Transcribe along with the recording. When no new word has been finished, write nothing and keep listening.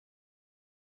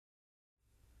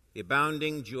The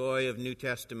abounding joy of New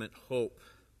Testament hope.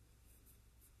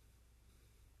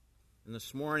 And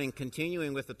this morning,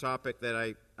 continuing with the topic that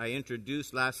I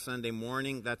introduced last Sunday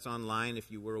morning, that's online if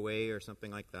you were away or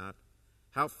something like that.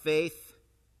 How faith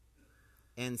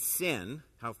and sin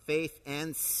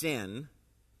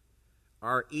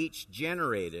are each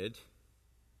generated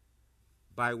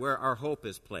by where our hope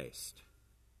is placed.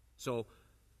 So,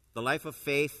 the life of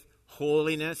faith,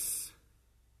 holiness,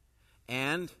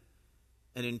 and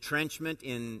an entrenchment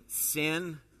in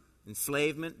sin,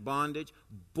 enslavement, bondage,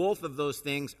 both of those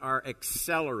things are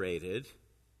accelerated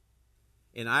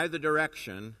in either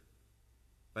direction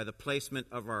by the placement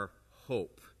of our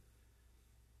hope.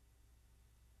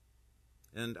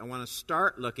 And I want to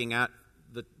start looking at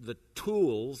the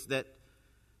tools that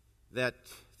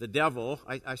the devil,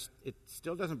 it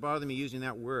still doesn't bother me using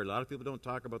that word. A lot of people don't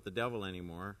talk about the devil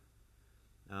anymore.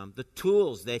 The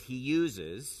tools that he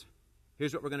uses.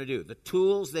 Here's what we're going to do. The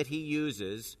tools that he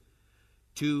uses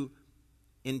to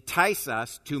entice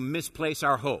us to misplace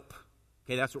our hope.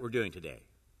 Okay, that's what we're doing today.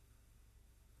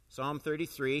 Psalm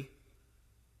 33,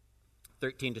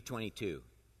 13 to 22.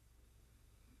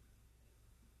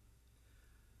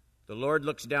 The Lord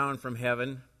looks down from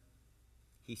heaven.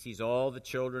 He sees all the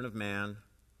children of man.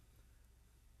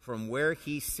 From where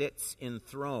he sits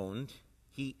enthroned,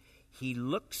 he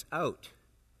looks out.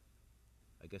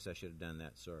 I guess I should have done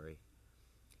that, sorry.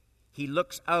 He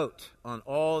looks out on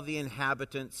all the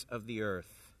inhabitants of the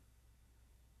earth.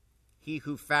 He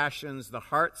who fashions the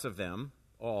hearts of them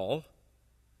all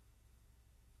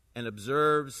and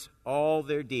observes all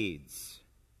their deeds.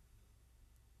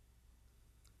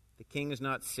 The king is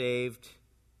not saved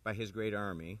by his great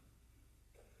army.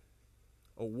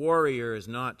 A warrior is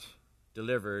not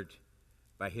delivered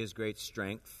by his great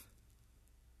strength.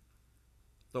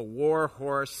 The war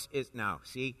horse is, now,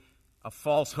 see, a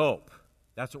false hope.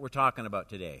 That's what we're talking about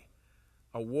today.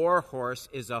 A war horse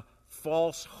is a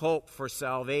false hope for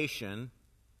salvation,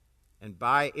 and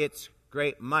by its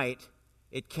great might,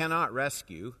 it cannot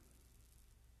rescue.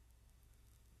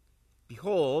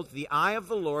 Behold, the eye of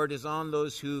the Lord is on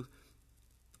those who,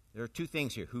 there are two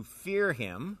things here, who fear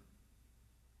him,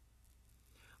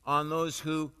 on those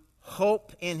who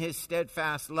hope in his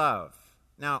steadfast love.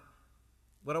 Now,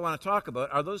 what I want to talk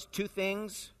about, are those two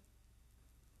things,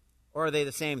 or are they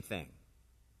the same thing?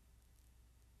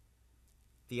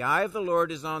 The eye of the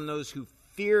Lord is on those who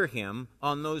fear him,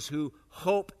 on those who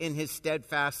hope in his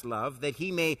steadfast love, that he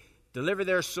may deliver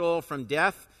their soul from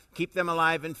death, keep them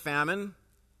alive in famine.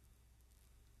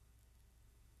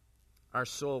 Our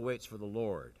soul waits for the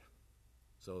Lord.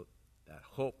 So that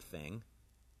hope thing,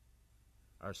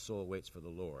 our soul waits for the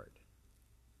Lord.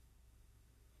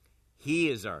 He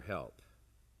is our help,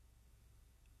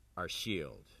 our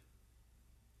shield.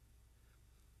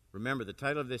 Remember, the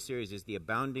title of this series is The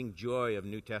Abounding Joy of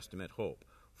New Testament Hope.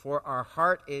 For our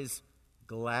heart is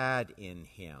glad in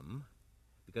him,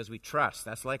 because we trust.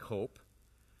 That's like hope.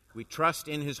 We trust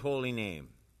in his holy name.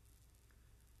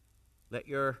 Let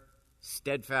your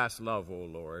steadfast love, O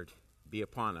Lord, be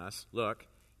upon us. Look,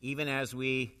 even as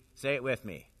we, say it with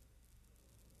me,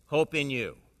 hope in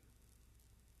you.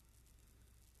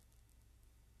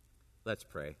 Let's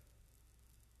pray.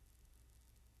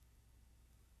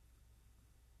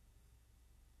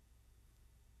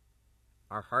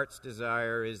 Our heart's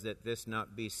desire is that this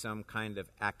not be some kind of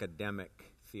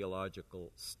academic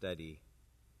theological study.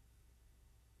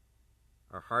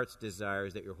 Our heart's desire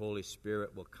is that your Holy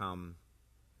Spirit will come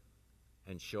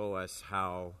and show us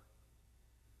how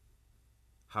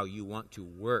you want to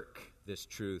work this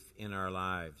truth in our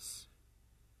lives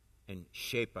and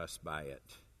shape us by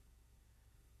it.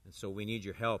 And so we need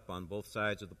your help on both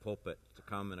sides of the pulpit to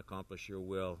come and accomplish your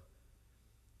will.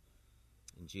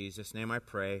 In Jesus' name I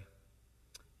pray.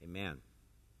 Amen.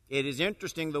 It is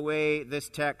interesting the way this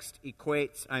text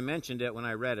equates, I mentioned it when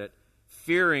I read it,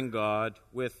 fearing God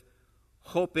with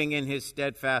hoping in his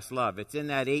steadfast love. It's in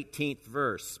that 18th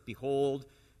verse. Behold,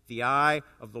 the eye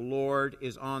of the Lord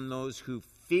is on those who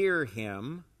fear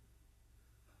him,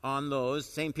 on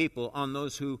those, same people, on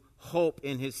those who hope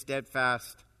in his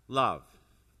steadfast love.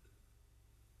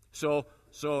 So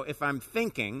if I'm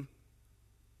thinking,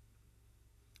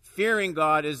 fearing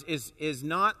God is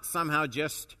not somehow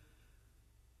just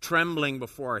trembling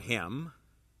before him.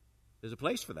 There's a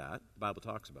place for that. The Bible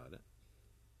talks about it.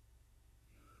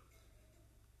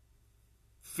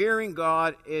 Fearing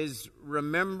God is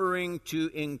remembering to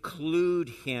include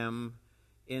him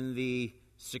in the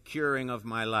securing of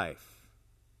my life.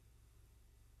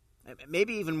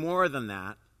 Maybe even more than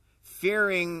that.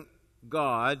 Fearing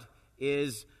God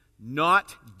is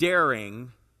not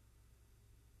daring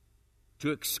to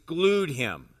exclude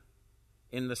him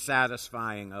in the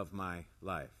satisfying of my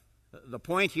life. The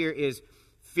point here is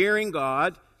fearing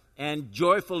God and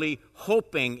joyfully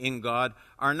hoping in God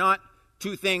are not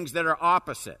two things that are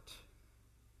opposite.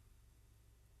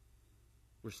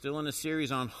 We're still in a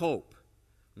series on hope.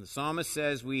 And the psalmist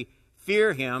says we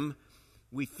fear him.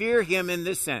 We fear him in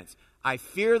this sense. I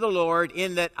fear the Lord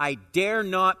in that I dare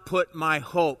not put my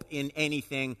hope in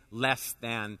anything less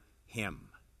than him.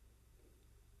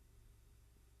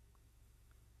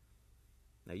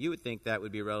 Now, you would think that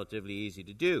would be relatively easy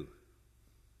to do.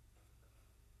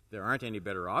 There aren't any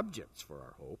better objects for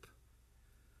our hope.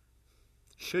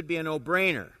 Should be a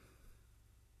no-brainer.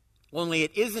 Only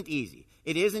it isn't easy.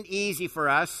 It isn't easy for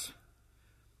us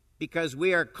because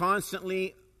we are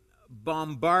constantly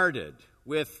bombarded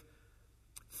with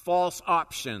false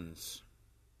options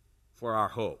for our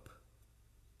hope.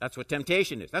 That's what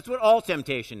temptation is. That's what all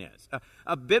temptation is.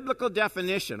 A biblical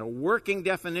definition, a working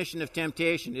definition of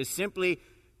temptation is simply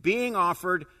being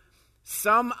offered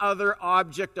some other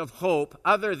object of hope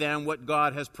other than what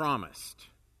God has promised.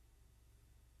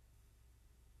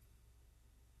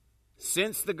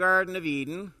 Since the Garden of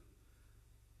Eden,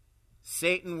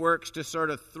 Satan works to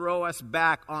sort of throw us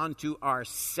back onto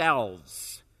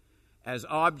ourselves as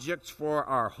objects for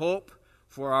our hope,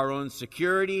 for our own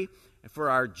security,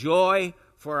 for our joy,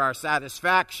 for our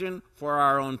satisfaction, for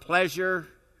our own pleasure.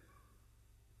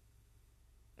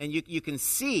 And you can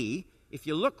see, if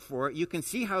you look for it, you can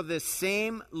see how this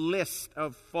same list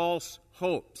of false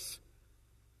hopes,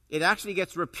 it actually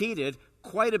gets repeated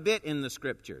quite a bit in the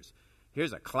Scriptures.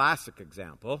 Here's a classic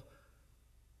example.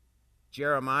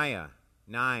 Jeremiah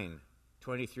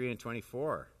 9:23 and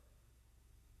 24.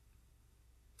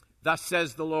 Thus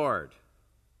says the Lord,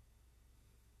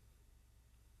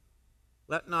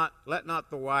 let not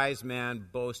the wise man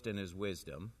boast in his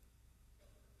wisdom.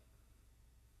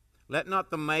 Let not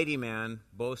the mighty man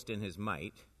boast in his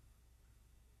might.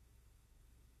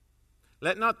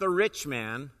 Let not the rich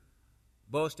man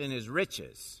boast in his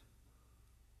riches.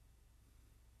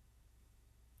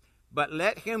 But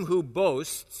let him who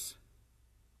boasts,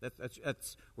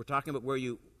 we're talking about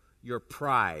where your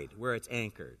pride, where it's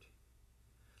anchored.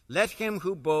 Let him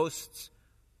who boasts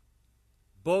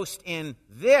boast in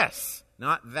this,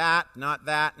 not that, not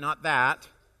that, not that.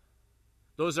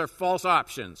 Those are false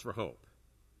options for hope.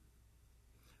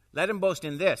 Let him boast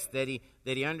in this, that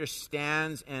he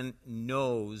understands and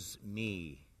knows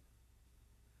me,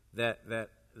 that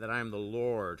I am the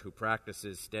Lord who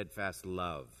practices steadfast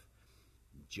love,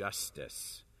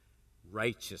 justice,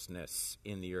 righteousness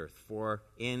in the earth. For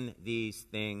in these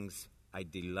things I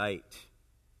delight,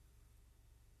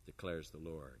 declares the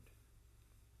Lord.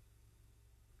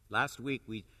 Last week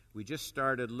we just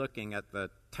started looking at the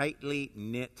tightly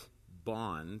knit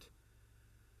bond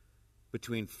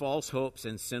between false hopes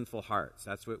and sinful hearts.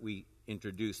 That's what we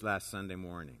introduced last Sunday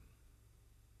morning.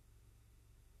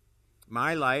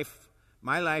 My life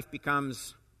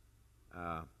becomes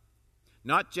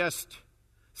not just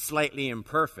slightly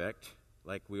imperfect,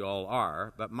 like we all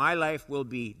are, but my life will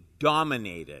be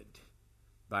dominated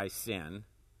by sin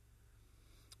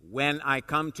when I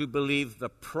come to believe the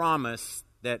promise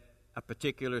that a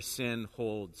particular sin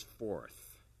holds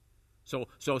forth.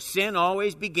 So sin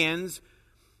always begins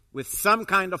with some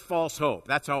kind of false hope.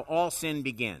 That's how all sin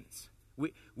begins.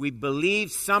 We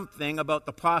believe something about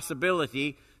the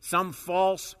possibility some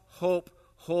false hope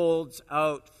holds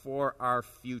out for our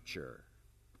future.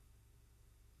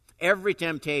 Every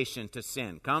temptation to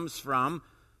sin comes from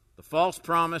the false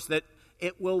promise that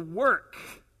it will work.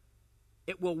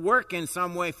 It will work in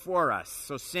some way for us.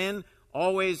 So sin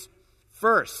always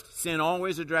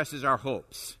addresses our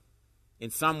hopes in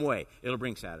some way. It'll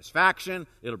bring satisfaction,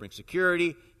 it'll bring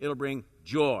security, it'll bring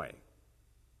joy.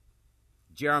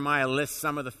 Jeremiah lists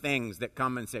some of the things that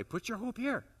come and say, put your hope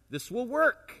here. This will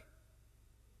work.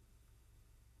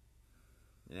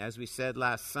 And as we said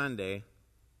last Sunday,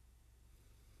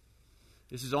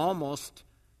 this is almost,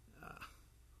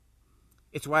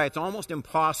 it's why it's almost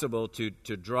impossible to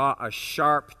draw a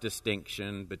sharp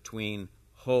distinction between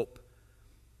hope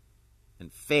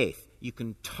and faith. You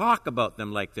can talk about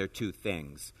them like they're two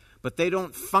things, but they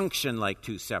don't function like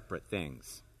two separate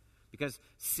things. Because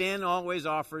sin always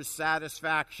offers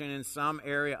satisfaction in some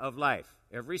area of life.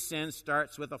 Every sin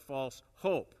starts with a false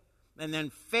hope. And then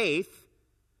faith,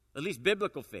 at least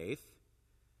biblical faith,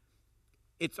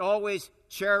 it's always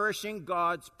cherishing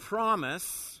God's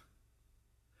promise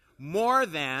more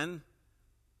than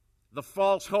the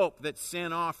false hope that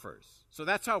sin offers. So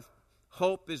that's how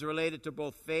hope is related to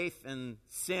both faith and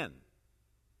sin.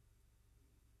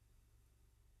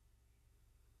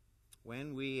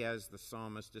 When we, as the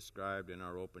psalmist described in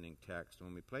our opening text,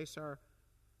 when we place our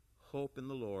hope in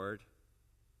the Lord.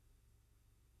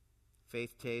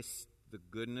 Faith tastes the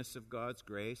goodness of God's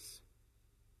grace,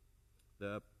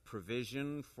 the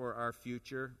provision for our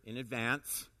future in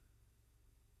advance.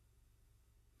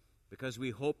 Because we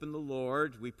hope in the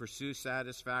Lord, we pursue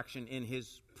satisfaction in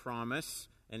His promise.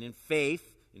 And in faith,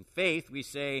 we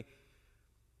say,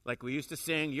 like we used to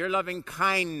sing, your loving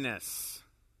kindness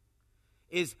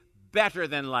is better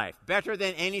than life, better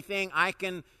than anything I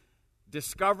can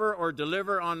discover or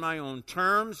deliver on my own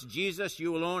terms. Jesus,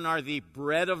 you alone are the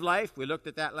bread of life. We looked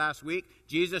at that last week.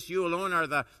 Jesus, you alone are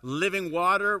the living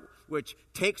water which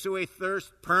takes away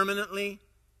thirst permanently.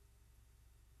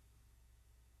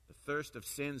 The thirst of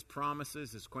sin's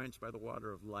promises is quenched by the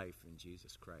water of life in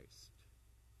Jesus Christ.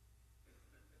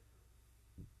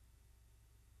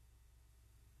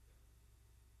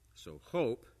 So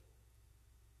hope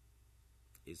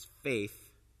is faith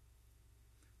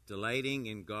delighting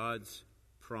in God's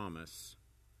promise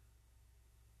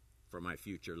for my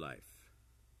future life.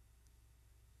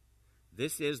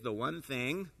 This is the one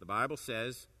thing, the Bible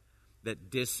says,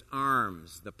 that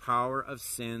disarms the power of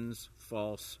sin's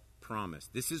false promise.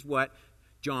 This is what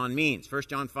John means, 1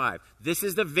 John 5. This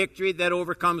is the victory that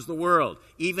overcomes the world,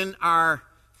 even our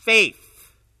faith.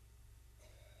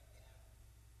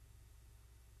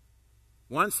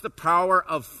 Once the power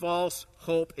of false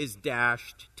hope is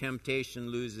dashed, temptation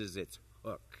loses its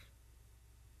hook.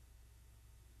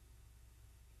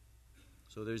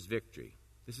 So there's victory.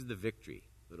 This is the victory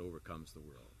that overcomes the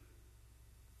world.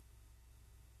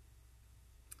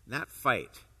 That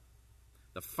fight,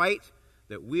 the fight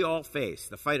that we all face,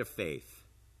 the fight of faith,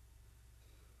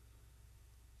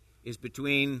 is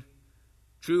between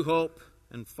true hope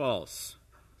and false.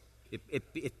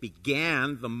 It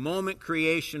began the moment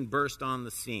creation burst on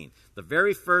the scene. The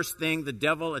very first thing the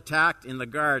devil attacked in the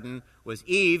garden was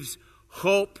Eve's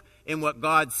hope in what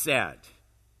God said.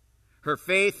 Her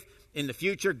faith in the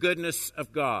future goodness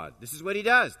of God. This is what he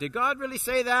does. Did God really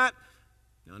say that?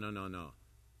 No.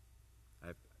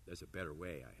 There's a better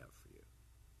way I have for you.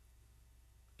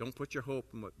 Don't put your hope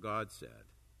in what God said.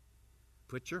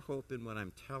 Put your hope in what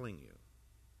I'm telling you.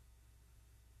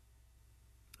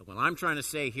 What I'm trying to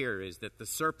say here is that the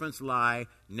serpent's lie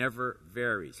never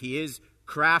varies. He is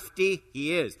crafty,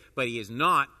 but he is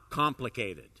not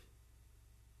complicated.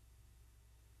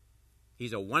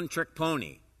 He's a one-trick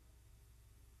pony.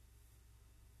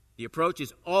 The approach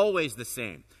is always the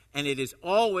same, and it is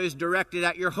always directed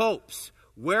at your hopes.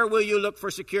 Where will you look for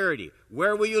security?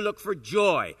 Where will you look for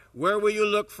joy? Where will you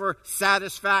look for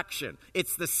satisfaction?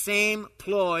 It's the same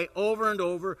ploy over and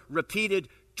over, repeated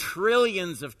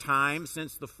trillions of times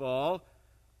since the fall.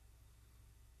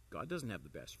 God doesn't have the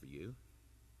best for you.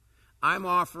 I'm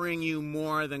offering you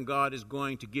more than God is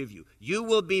going to give you. You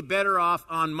will be better off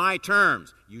on my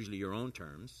terms, usually your own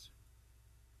terms,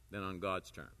 than on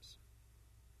God's terms.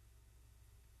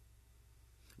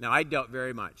 Now, I doubt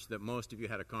very much that most of you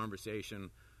had a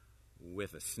conversation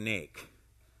with a snake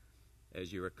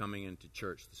as you were coming into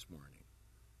church this morning.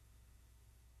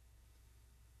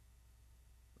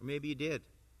 Or maybe you did.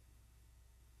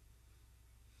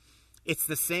 It's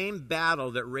the same battle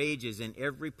that rages in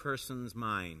every person's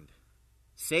mind.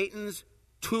 Satan's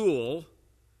tool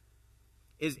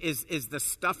is the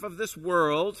stuff of this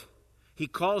world. He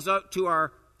calls out to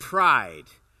our pride.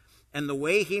 And the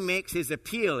way he makes his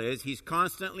appeal is he's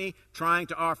constantly trying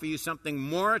to offer you something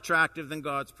more attractive than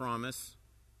God's promise,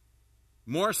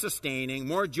 more sustaining,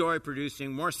 more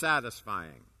joy-producing, more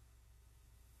satisfying.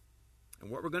 And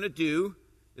what we're going to do,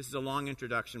 this is a long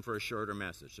introduction for a shorter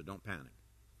message, so don't panic.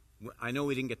 I know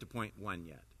we didn't get to point 1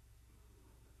 yet.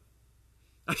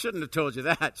 I shouldn't have told you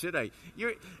that, should I?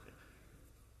 It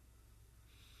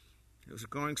was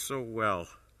going so well.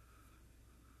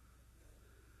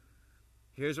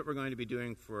 Here's what we're going to be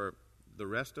doing for the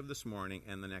rest of this morning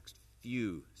and the next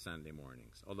few Sunday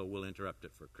mornings, although we'll interrupt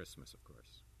it for Christmas, of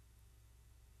course.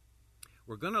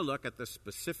 We're going to look at the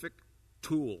specific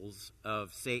tools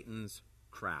of Satan's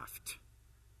craft.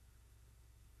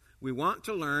 We want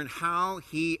to learn how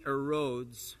he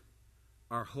erodes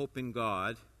our hope in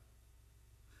God,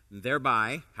 and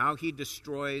thereby how he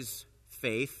destroys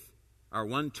faith, our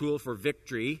one tool for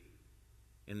victory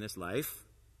in this life.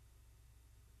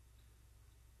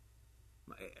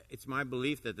 It's my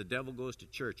belief that the devil goes to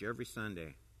church every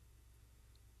Sunday.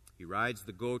 He rides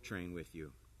the GO train with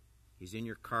you. He's in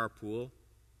your carpool.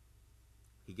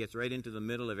 He gets right into the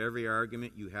middle of every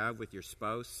argument you have with your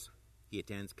spouse. He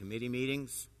attends committee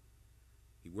meetings.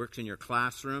 He works in your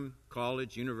classroom,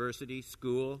 college, university,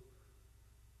 school.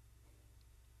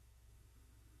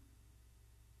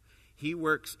 He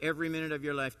works every minute of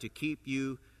your life to keep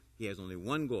you, he has only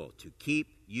one goal, to keep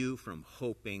you from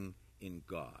hoping in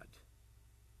God.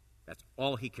 That's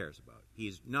all he cares about. He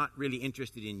is not really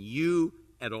interested in you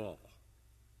at all.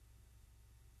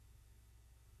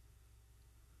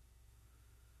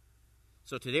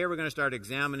 So today we're going to start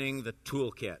examining the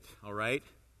toolkit, all right?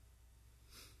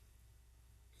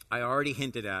 I already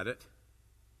hinted at it.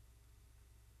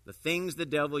 The things the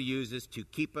devil uses to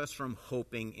keep us from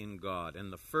hoping in God.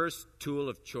 And the first tool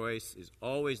of choice is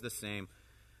always the same: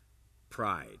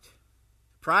 pride.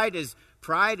 Pride is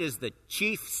the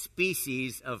chief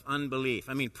species of unbelief.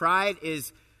 I mean, pride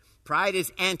is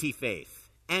anti-faith,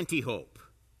 anti-hope.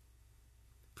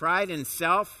 Pride in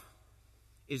self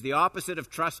is the opposite of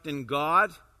trust in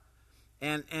God.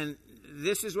 And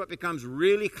this is what becomes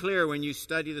really clear when you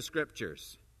study the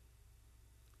Scriptures.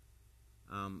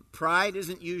 Pride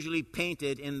isn't usually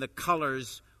painted in the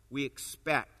colors we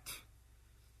expect.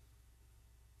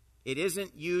 It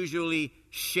isn't usually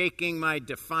shaking my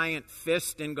defiant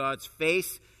fist in God's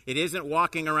face. It isn't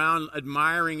walking around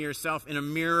admiring yourself in a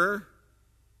mirror.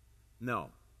 No.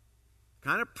 The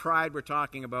kind of pride we're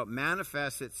talking about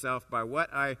manifests itself by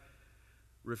what I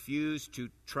refuse to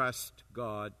trust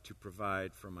God to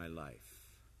provide for my life.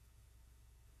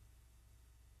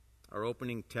 Our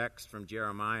opening text from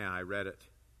Jeremiah, I read it.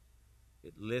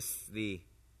 It lists the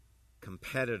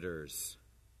competitors.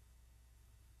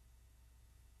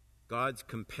 God's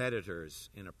competitors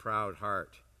in a proud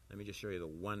heart. Let me just show you the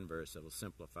one verse that will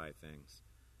simplify things.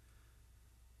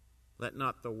 Let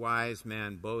not the wise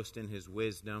man boast in his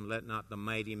wisdom. Let not the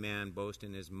mighty man boast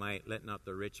in his might. Let not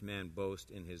the rich man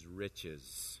boast in his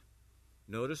riches.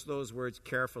 Notice those words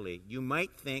carefully. You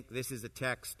might think this is a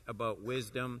text about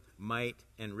wisdom, might,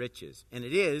 and riches. And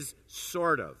it is,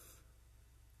 sort of.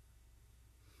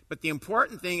 But the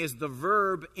important thing is the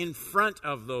verb in front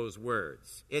of those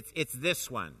words. It's this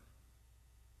one.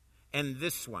 And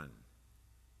this one.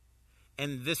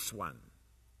 And this one.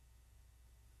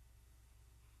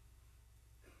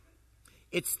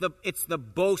 It's the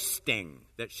boasting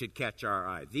that should catch our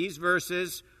eye. These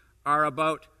verses are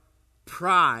about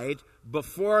pride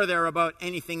before they're about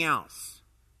anything else.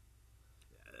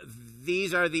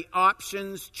 These are the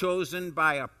options chosen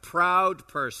by a proud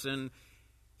person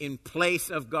in place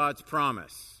of God's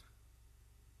promise.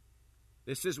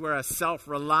 This is where a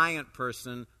self-reliant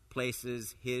person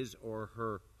places his or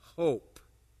her hope.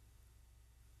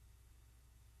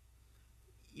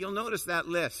 You'll notice that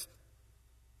list.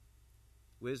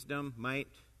 Wisdom, might,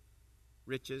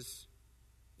 riches.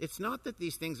 It's not that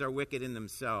these things are wicked in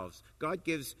themselves. God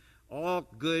gives all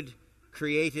good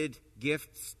created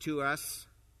gifts to us.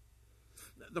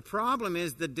 The problem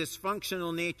is the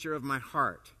dysfunctional nature of my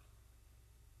heart.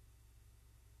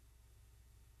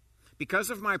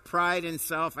 Because of my pride in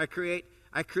self, I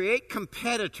create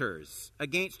competitors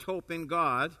against hope in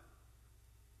God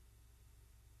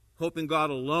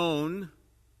alone,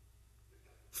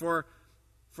 for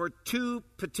two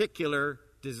particular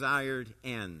desired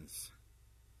ends: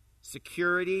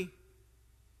 security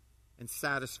and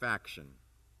satisfaction.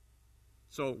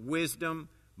 So wisdom,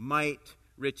 might,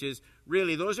 riches,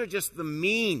 really those are just the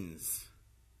means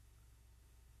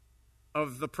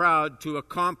of the proud to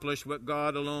accomplish what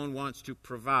God alone wants to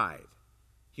provide.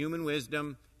 Human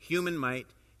wisdom, human might,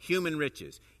 human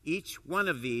riches. Each one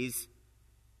of these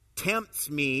tempts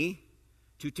me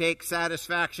to take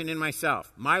satisfaction in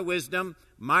myself. My wisdom,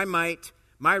 my might,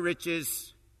 my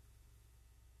riches.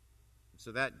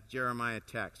 So that Jeremiah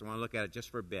text, I want to look at it just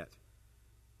for a bit.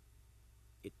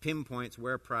 It pinpoints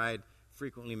where pride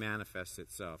frequently manifests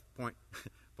itself. Point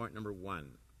number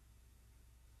 1.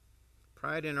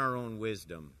 Pride in our own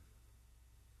wisdom.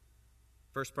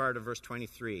 First part of verse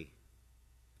 23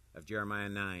 of Jeremiah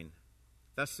 9.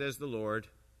 Thus says the Lord,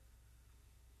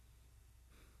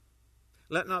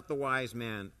 let not the wise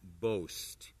man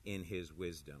boast in his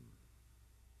wisdom.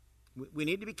 We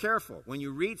need to be careful when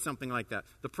you read something like that.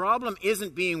 The problem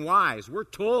isn't being wise. We're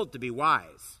told to be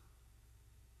wise.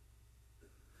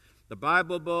 The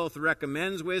Bible both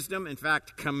recommends wisdom, in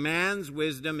fact, commands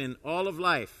wisdom in all of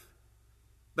life.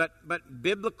 But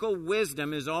biblical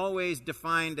wisdom is always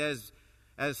defined as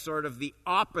sort of the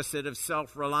opposite of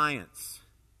self-reliance.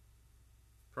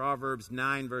 Proverbs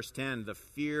 9, verse 10, the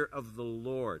fear of the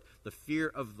Lord. The fear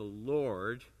of the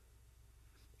Lord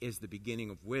is the beginning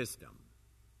of wisdom.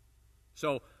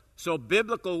 So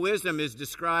biblical wisdom is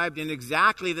described in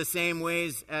exactly the same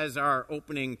ways as our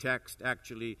opening text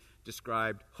actually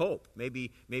described hope.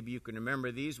 Maybe you can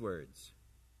remember these words.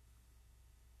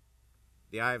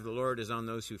 The eye of the Lord is on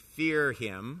those who fear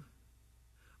him,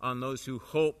 on those who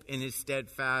hope in his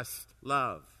steadfast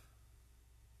love.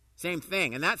 Same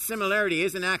thing. And that similarity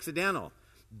isn't accidental.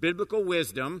 Biblical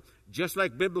wisdom, just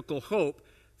like biblical hope,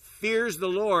 fears the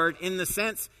Lord in this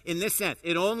sense.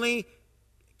 It only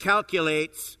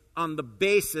calculates on the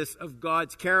basis of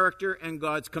God's character and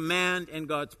God's command and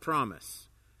God's promise.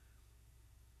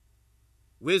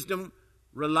 Wisdom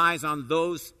relies on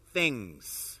those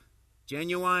things.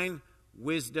 Genuine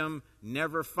wisdom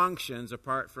never functions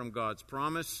apart from God's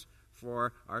promise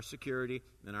for our security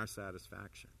and our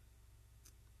satisfaction.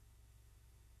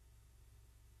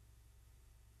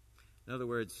 In other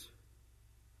words,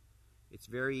 it's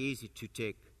very easy to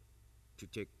take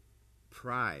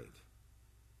pride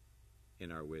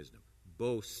in our wisdom,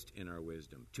 boast in our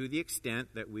wisdom, to the extent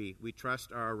that we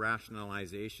trust our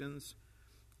rationalizations,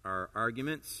 our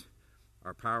arguments,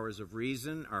 our powers of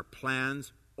reason, our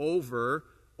plans over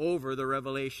the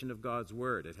revelation of God's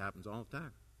Word. It happens all the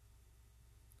time.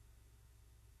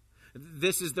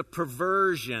 This is the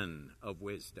perversion of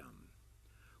wisdom.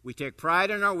 We take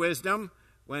pride in our wisdom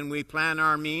when we plan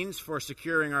our means for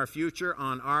securing our future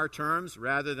on our terms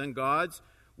rather than God's.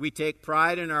 We take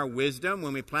pride in our wisdom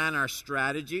when we plan our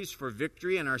strategies for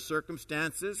victory in our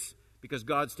circumstances because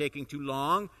God's taking too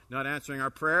long, not answering our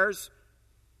prayers.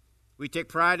 We take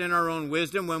pride in our own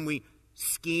wisdom when we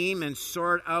scheme and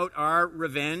sort out our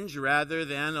revenge rather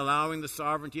than allowing the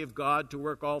sovereignty of God to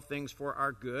work all things for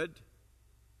our good.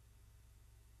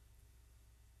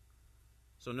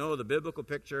 So no, the biblical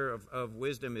picture of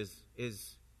wisdom is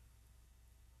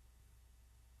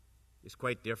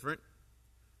quite different.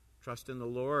 Trust in the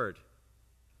Lord.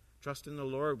 Trust in the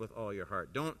Lord with all your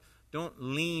heart. Don't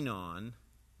lean on,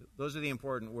 those are the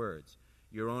important words,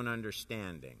 your own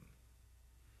understanding.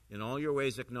 In all your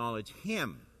ways acknowledge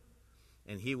Him,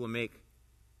 and He will make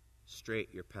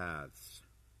straight your paths.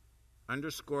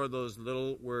 Underscore those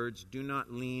little words, do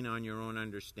not lean on your own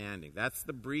understanding. That's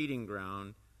the breeding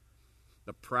ground,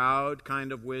 the proud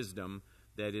kind of wisdom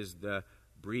that is the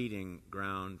breeding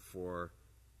ground for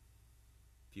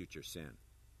future sin.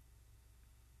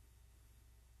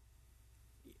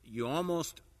 You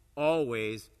almost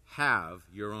always have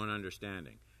your own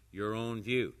understanding, your own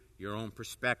view, your own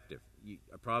perspective.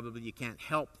 Probably you can't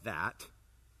help that.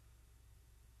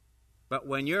 But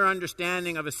when your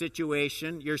understanding of a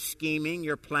situation, your scheming,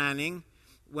 your planning,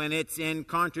 when it's in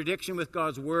contradiction with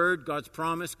God's Word, God's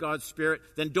promise, God's Spirit,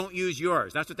 then don't use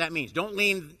yours. That's what that means. Don't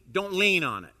lean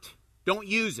on it. Don't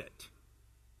use it.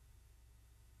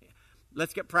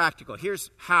 Let's get practical. Here's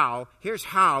how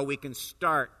we can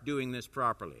start doing this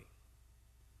properly.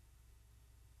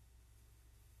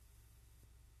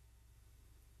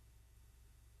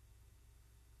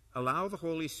 Allow the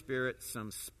Holy Spirit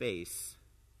some space.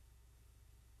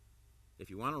 If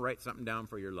you want to write something down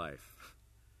for your life,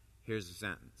 here's a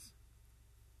sentence.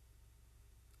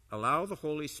 Allow the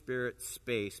Holy Spirit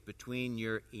space between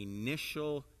your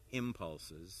initial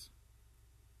impulses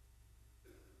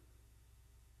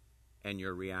and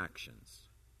your reactions.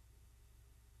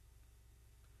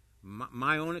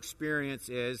 My own experience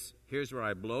is, here's where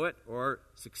I blow it or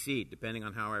succeed, depending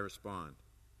on how I respond.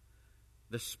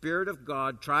 The Spirit of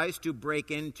God tries to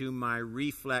break into my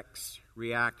reflex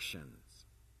reactions.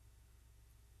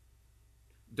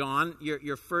 Don,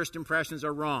 your first impressions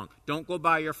are wrong. Don't go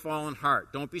by your fallen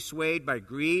heart. Don't be swayed by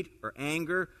greed or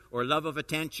anger or love of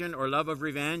attention or love of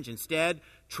revenge. Instead,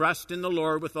 trust in the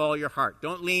Lord with all your heart.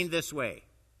 Don't lean this way.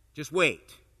 Just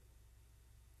wait.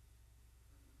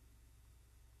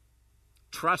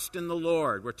 Trust in the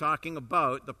Lord. We're talking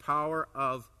about the power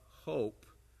of hope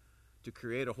to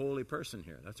create a holy person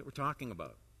here. That's what we're talking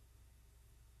about.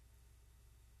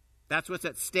 That's what's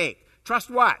at stake. Trust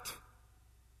what?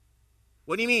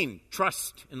 What do you mean,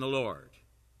 trust in the Lord?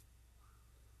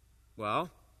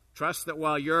 Well, trust that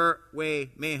while your way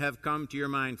may have come to your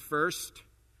mind first,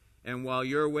 and while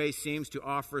your way seems to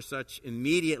offer such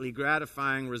immediately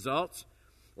gratifying results,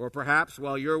 or perhaps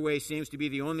while your way seems to be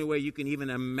the only way you can even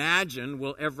imagine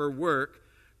will ever work,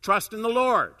 trust in the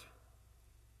Lord.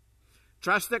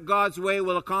 Trust that God's way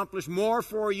will accomplish more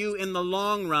for you in the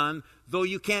long run, though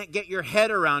you can't get your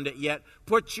head around it yet.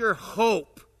 Put your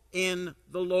hope in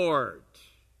the Lord.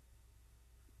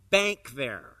 Bank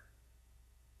there.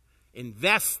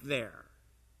 Invest there.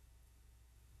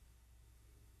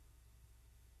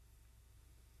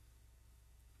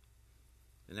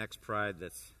 The next pride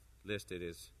that's listed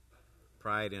is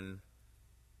pride in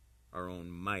our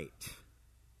own might.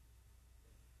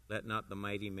 Let not the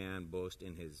mighty man boast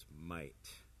in his might.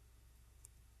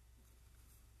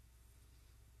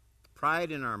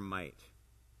 Pride in our might.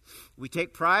 We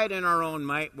take pride in our own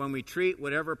might when we treat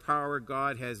whatever power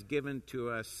God has given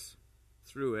to us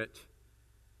through it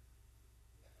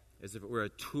as if it were a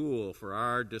tool for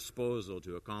our disposal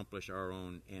to accomplish our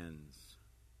own ends.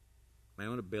 my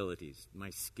own abilities, my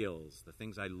skills, the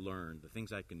things I learned, the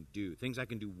things I can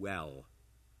do well.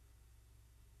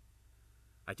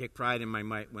 I take pride in my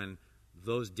might when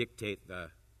those dictate the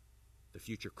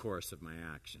future course of my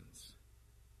actions.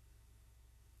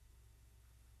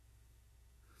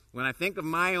 When I think of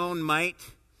my own might,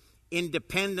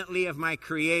 independently of my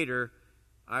Creator,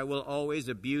 I will always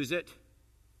abuse it.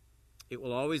 It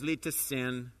will always lead to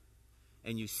sin.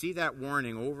 And you see that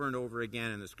warning over and over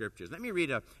again in the Scriptures. Let me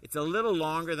read it's a little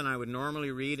longer than I would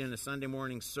normally read in a Sunday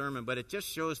morning sermon, but it just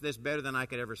shows this better than I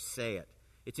could ever say it.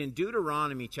 It's in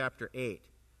Deuteronomy chapter 8.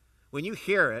 When you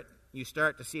hear it, you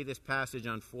start to see this passage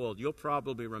unfold. You'll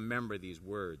probably remember these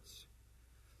words.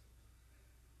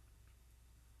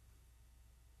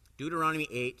 Deuteronomy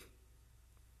 8,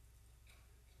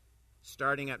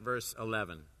 starting at verse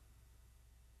 11.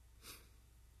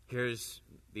 Here's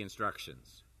the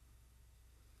instructions.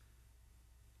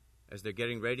 As they're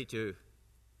getting ready to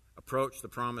approach the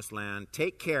promised land,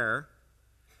 take care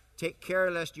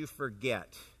lest you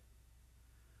forget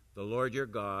the Lord your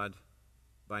God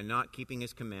by not keeping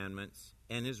his commandments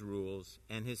and his rules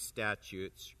and his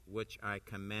statutes, which I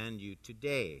command you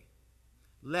today,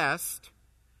 lest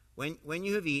when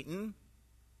you have eaten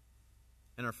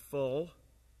and are full,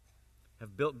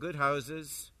 have built good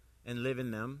houses and live in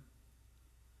them,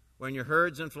 when your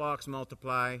herds and flocks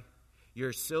multiply,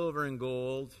 your silver and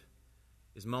gold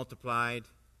is multiplied,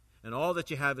 and all that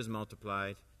you have is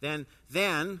multiplied, then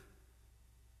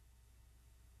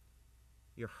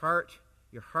your heart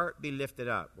be lifted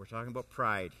up. We're talking about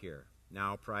pride here.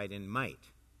 Now pride in might.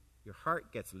 Your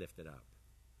heart gets lifted up.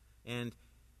 And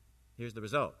here's the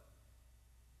result.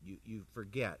 You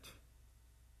forget.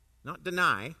 Not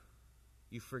deny.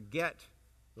 You forget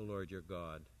the Lord your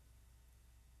God,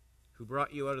 who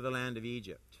brought you out of the land of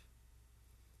Egypt,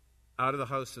 out of the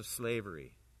house of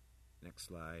slavery. Next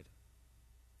slide.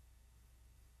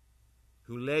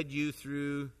 Who led you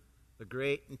through the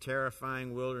great and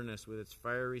terrifying wilderness with its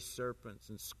fiery serpents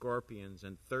and scorpions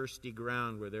and thirsty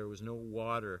ground where there was no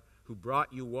water, who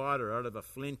brought you water out of a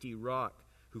flinty rock,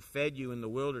 who fed you in the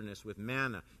wilderness with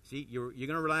manna. See, you're going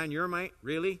to rely on your might?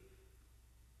 Really?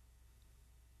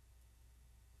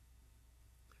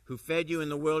 Who fed you in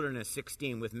the wilderness,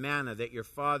 16, with manna that your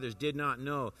fathers did not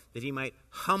know, that he might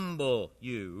humble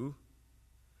you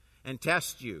and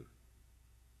test you,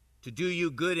 to do you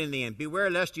good in the end.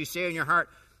 Beware lest you say in your heart,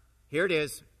 here it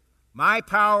is, my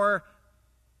power,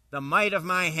 the might of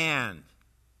my hand.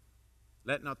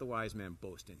 Let not the wise man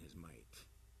boast in his might.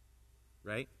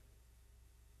 Right?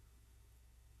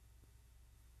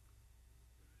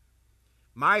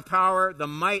 My power, the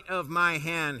might of my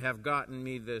hand have gotten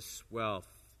me this wealth.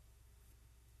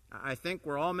 I think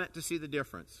we're all meant to see the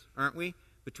difference, aren't we?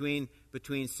 Between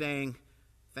saying,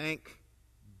 thank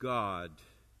God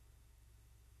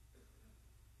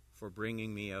for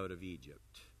bringing me out of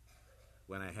Egypt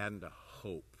when I hadn't a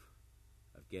hope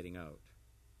of getting out.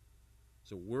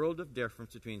 It's a world of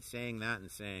difference between saying that and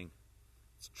saying,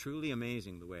 it's truly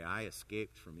amazing the way I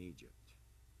escaped from Egypt.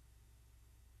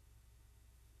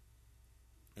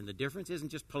 And the difference isn't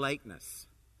just politeness.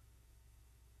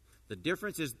 The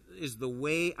difference is the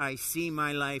way I see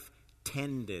my life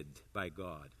tended by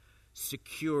God,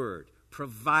 secured,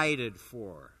 provided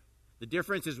for. The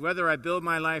difference is whether I build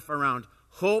my life around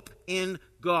hope in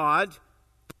God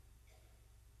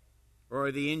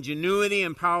or the ingenuity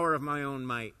and power of my own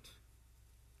might.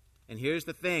 And here's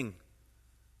the thing.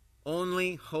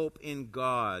 Only hope in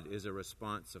God is a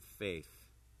response of faith.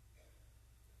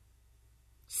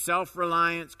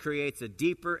 Self-reliance creates a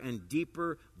deeper and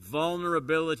deeper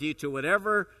vulnerability to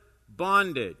whatever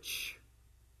bondage,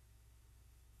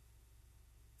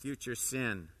 future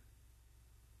sin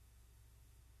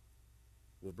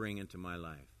will bring into my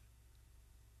life.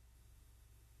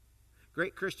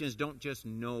 Great Christians don't just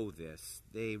know this,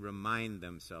 they remind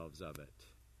themselves of it.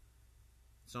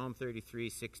 Psalm 33,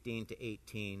 16 to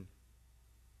 18.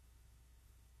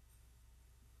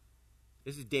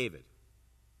 This is David.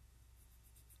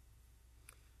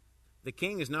 The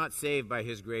king is not saved by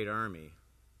his great army.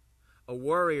 A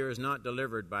warrior is not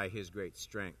delivered by his great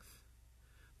strength.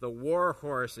 The war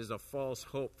horse is a false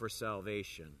hope for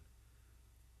salvation.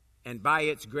 And by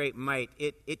its great might,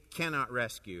 it cannot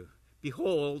rescue.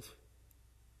 Behold,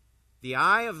 the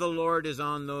eye of the Lord is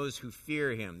on those who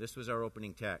fear him. This was our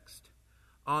opening text.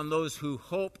 On those who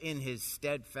hope in his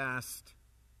steadfast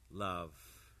love.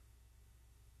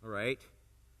 All right?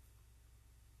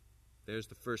 There's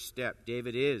the first step.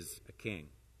 David is a king.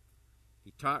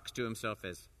 He talks to himself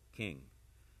as king.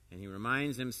 And he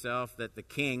reminds himself that the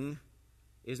king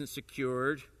isn't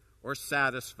secured or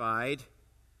satisfied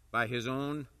by his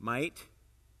own might.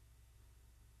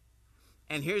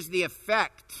 And here's the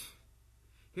effect.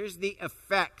 Here's the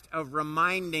effect of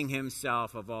reminding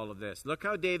himself of all of this. Look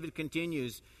how David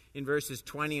continues in verses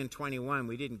 20 and 21.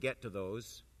 We didn't get to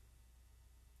those.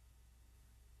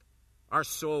 Our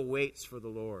soul waits for the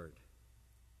Lord.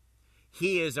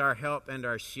 He is our help and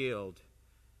our shield.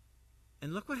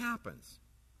 And look what happens.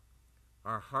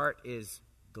 Our heart is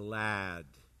glad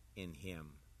in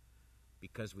him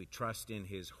because we trust in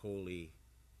his holy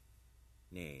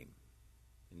name.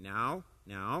 And now,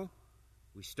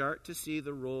 we start to see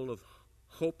the role of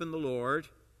hope in the Lord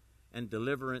and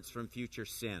deliverance from future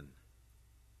sin.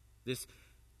 This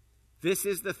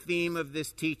is the theme of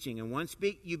this teaching. And once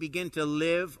you begin to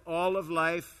live all of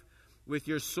life with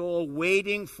your soul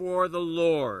waiting for the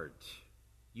Lord,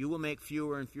 you will make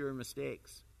fewer and fewer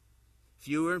mistakes.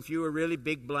 Fewer and fewer really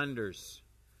big blunders.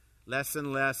 Less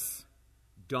and less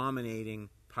dominating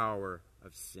power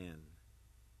of sin.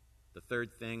 The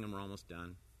third thing, and we're almost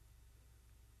done.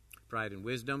 Pride in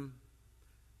wisdom,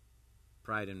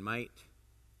 pride in might,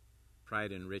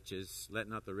 pride in riches. Let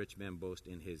not the rich man boast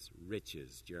in his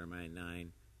riches. Jeremiah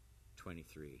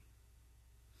 9:23.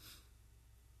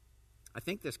 I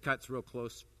think this cuts real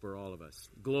close for all of us.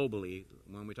 Globally,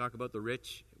 when we talk about the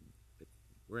rich,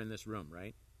 we're in this room,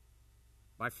 right?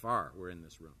 By far, we're in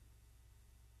this room.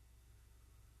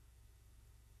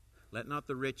 Let not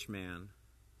the rich man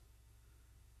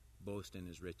boast in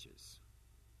his riches.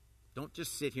 Don't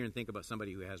just sit here and think about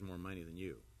somebody who has more money than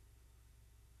you.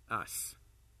 Us.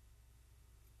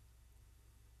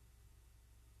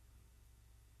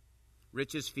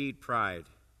 Riches feed pride.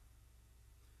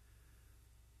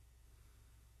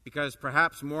 Because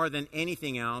perhaps more than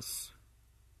anything else,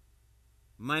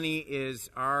 money is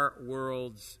our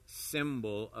world's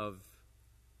symbol of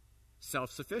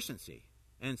self-sufficiency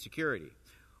and security.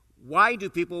 Why do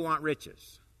people want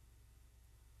riches?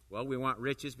 Well, we want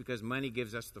riches because money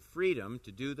gives us the freedom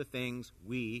to do the things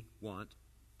we want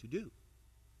to do.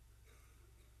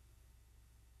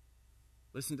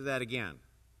 Listen to that again.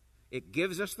 It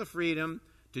gives us the freedom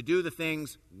to do the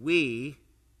things we,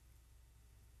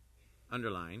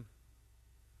 underline,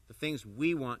 the things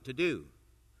we want to do.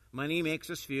 Money makes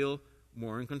us feel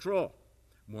more in control,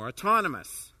 more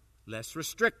autonomous, less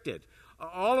restricted.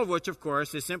 All of which, of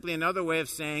course, is simply another way of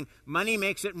saying money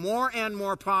makes it more and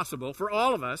more possible for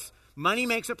all of us. Money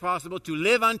makes it possible to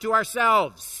live unto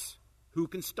ourselves. Who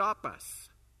can stop us?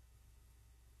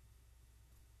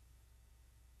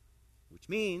 Which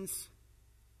means,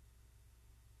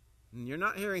 you're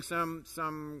not hearing some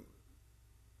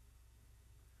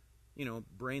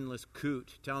brainless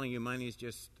coot telling you money's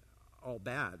just all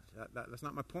bad. That's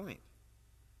not my point.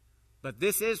 But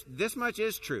this much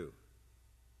is true.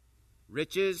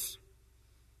 Riches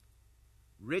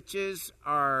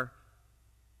are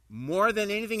more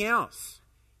than anything else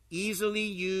easily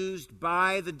used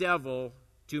by the devil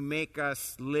to make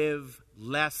us live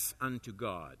less unto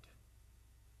God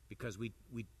because we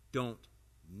don't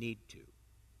need to.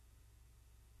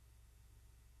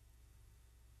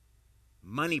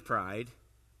 Money pride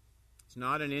is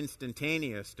not an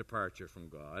instantaneous departure from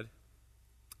God.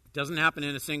 It doesn't happen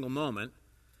in a single moment.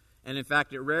 And in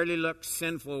fact, it rarely looks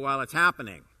sinful while it's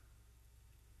happening.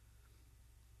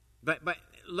 But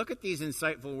look at these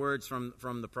insightful words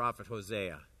from the prophet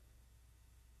Hosea.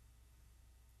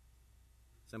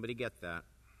 Somebody get that?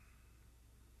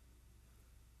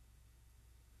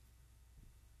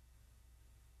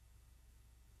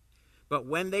 But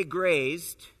when they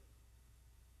grazed,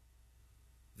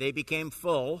 they became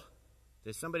full.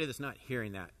 There's somebody that's not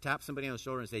hearing that. Tap somebody on the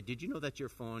shoulder and say, did you know that's your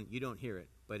phone? You don't hear it,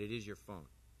 but it is your phone.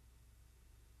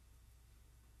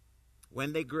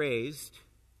 When they grazed,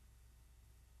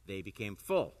 they became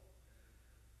full.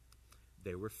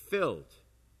 They were filled.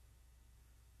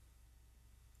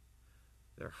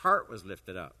 Their heart was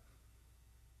lifted up.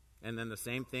 And then the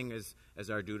same thing as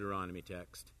our Deuteronomy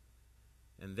text.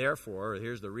 And therefore,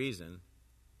 here's the reason,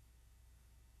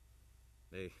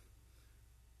 they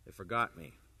forgot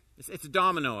me. It's a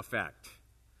domino effect.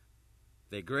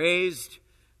 They grazed,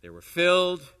 they were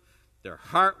filled, their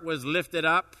heart was lifted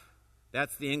up.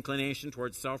 That's the inclination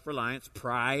towards self-reliance,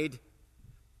 pride.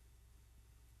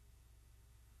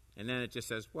 And then it just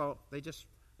says, well, they just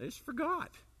forgot.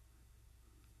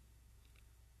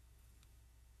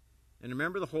 And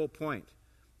remember the whole point.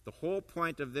 The whole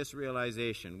point of this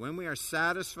realization. When we are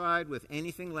satisfied with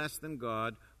anything less than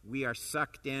God, we are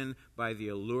sucked in by the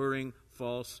alluring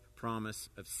false promise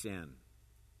of sin.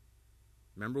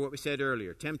 Remember what we said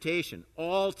earlier. Temptation,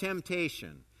 all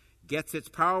temptation, gets its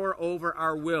power over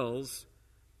our wills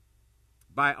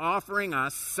by offering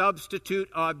us substitute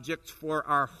objects for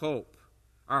our hope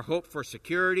for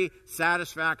security,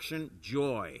 satisfaction,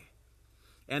 joy.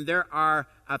 And there are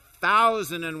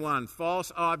 1,001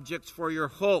 false objects for your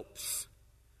hopes,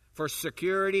 for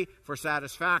security, for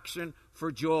satisfaction,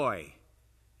 for joy.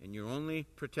 And your only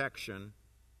protection,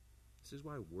 this is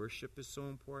why worship is so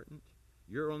important.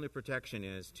 Your only protection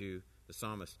is to, the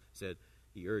psalmist said,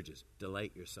 he urges,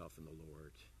 delight yourself in the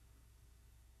Lord.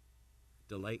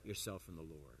 Delight yourself in the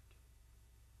Lord.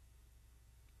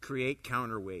 Create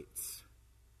counterweights.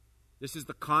 This is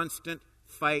the constant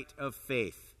fight of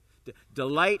faith.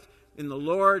 Delight in the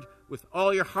Lord with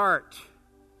all your heart.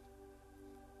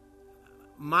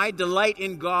 My delight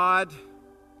in God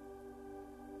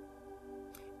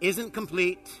isn't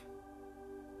complete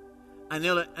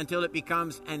until it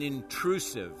becomes an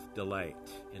intrusive delight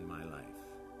in my life.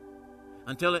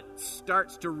 Until it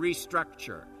starts to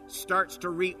restructure, starts to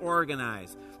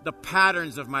reorganize the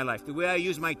patterns of my life, the way I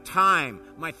use my time,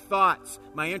 my thoughts,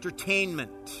 my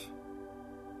entertainment.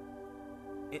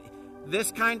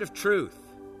 This kind of truth,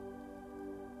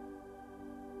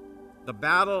 the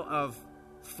battle of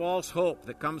false hope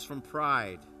that comes from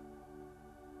pride,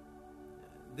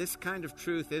 this kind of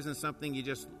truth isn't something you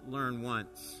just learn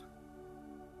once.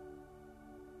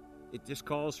 It just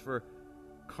calls for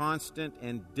constant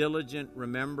and diligent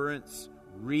remembrance.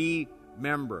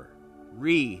 Remember.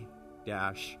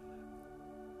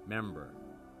 Member.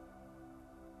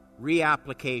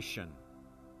 Reapplication.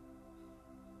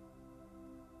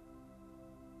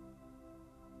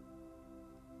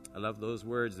 I love those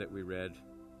words that we read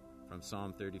from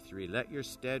Psalm 33. Let your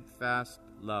steadfast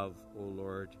love, O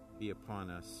Lord, be upon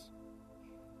us,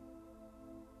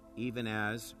 even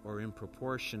as, or in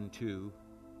proportion to,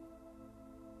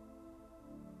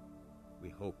 we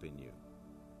hope in you.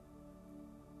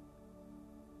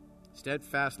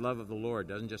 Steadfast love of the Lord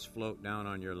doesn't just float down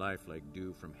on your life like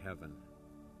dew from heaven.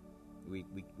 We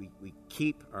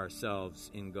keep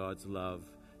ourselves in God's love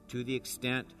to the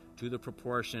extent, to the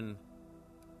proportion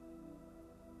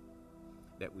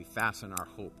that we fasten our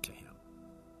hope to Him.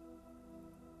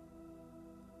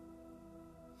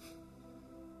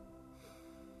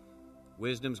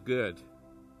 Wisdom's good.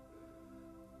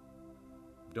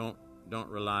 Don't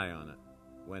rely on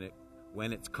it.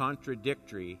 When it's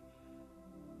contradictory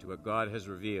to what God has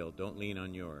revealed, don't lean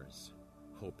on yours.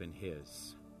 Hope in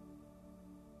His.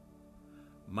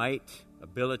 Might,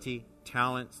 ability,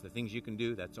 talents, the things you can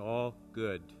do, that's all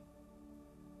good.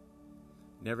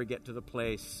 Never get to the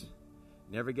place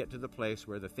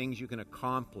where the things you can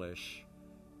accomplish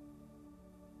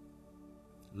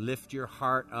lift your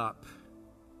heart up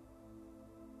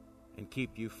and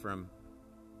keep you from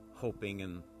hoping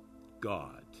in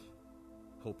God,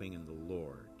 hoping in the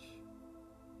Lord.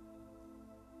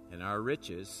 And our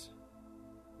riches,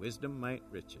 wisdom, might,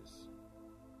 riches.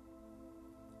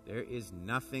 There is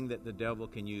nothing that the devil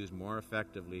can use more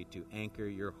effectively to anchor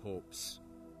your hopes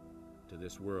to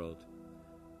this world.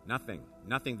 Nothing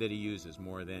that he uses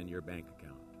more than your bank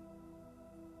account.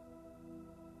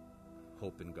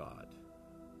 Hope in God.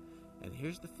 And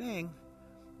here's the thing,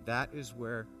 that is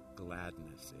where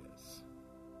gladness is.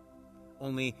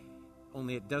 Only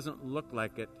it doesn't look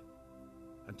like it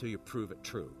until you prove it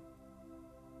true.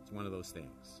 It's one of those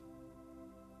things.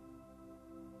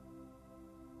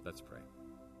 Let's pray.